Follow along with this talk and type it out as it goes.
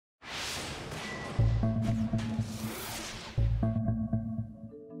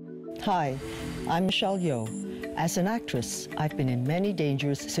Hi, I'm Michelle Yeoh. As an actress, I've been in many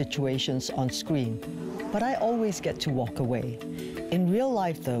dangerous situations on screen, but I always get to walk away. In real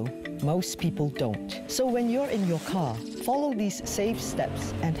life, though, most people don't. So when you're in your car, follow these safe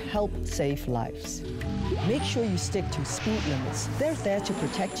steps and help save lives. Make sure you stick to speed limits. They're there to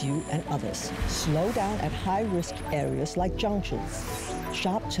protect you and others. Slow down at high-risk areas like junctions,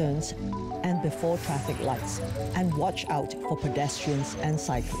 sharp turns, and before traffic lights. And watch out for pedestrians and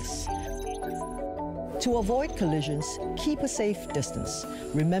cyclists. To avoid collisions, keep a safe distance.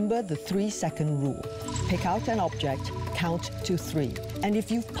 Remember the 3-second rule. Pick out an object, count to 3. And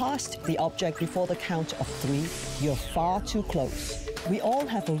if you've passed the object before the count of 3, you're far too close. We all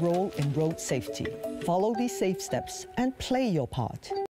have a role in road safety. Follow these safe steps and play your part.